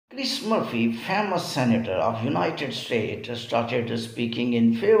Chris Murphy, famous senator of United States, started speaking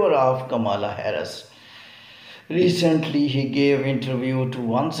in favor of Kamala Harris. Recently, he gave interview to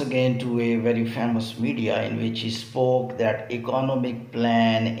once again to a very famous media in which he spoke that economic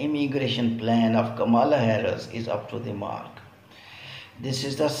plan, immigration plan of Kamala Harris is up to the mark. This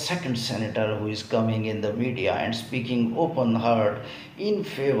is the second senator who is coming in the media and speaking open heart in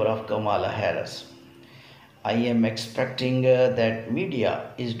favor of Kamala Harris. I am expecting that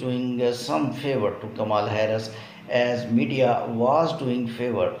media is doing some favor to Kamala Harris as media was doing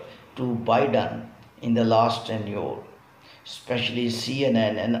favor to Biden in the last tenure, especially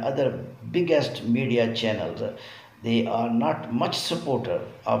CNN and other biggest media channels. They are not much supporter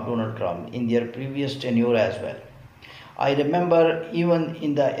of Donald Trump in their previous tenure as well. I remember even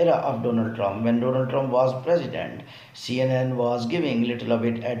in the era of Donald Trump, when Donald Trump was president, CNN was giving little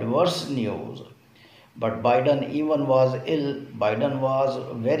bit adverse news. But Biden even was ill. Biden was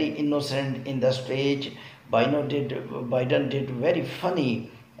very innocent in the stage. Biden did very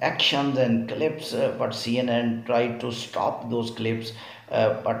funny actions and clips, but CNN tried to stop those clips.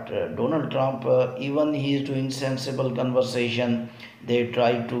 But Donald Trump, even he is doing sensible conversation, they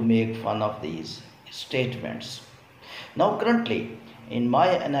try to make fun of these statements. Now, currently, in my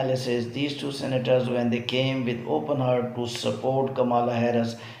analysis, these two senators, when they came with open heart to support Kamala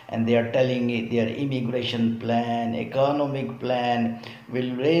Harris, and they are telling their immigration plan, economic plan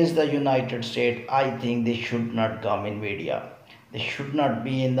will raise the United States, I think they should not come in media. They should not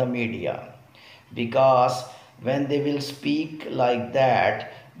be in the media, because when they will speak like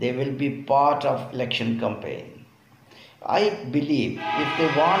that, they will be part of election campaign. I believe if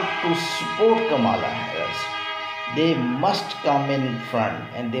they want to support Kamala Harris, they must come in front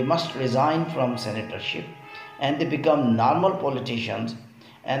and they must resign from senatorship and they become normal politicians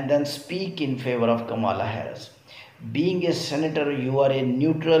and then speak in favor of Kamala Harris. Being a senator, you are a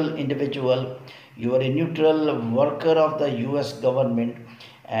neutral individual, you are a neutral worker of the US government,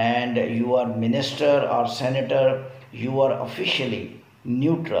 and you are minister or senator, you are officially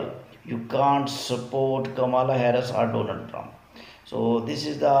neutral. You can't support Kamala Harris or Donald Trump. So this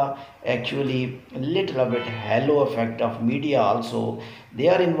is the actually little bit halo effect of media also. They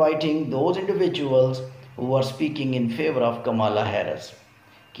are inviting those individuals who are speaking in favor of Kamala Harris.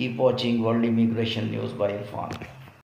 Keep watching World Immigration News by Irfan.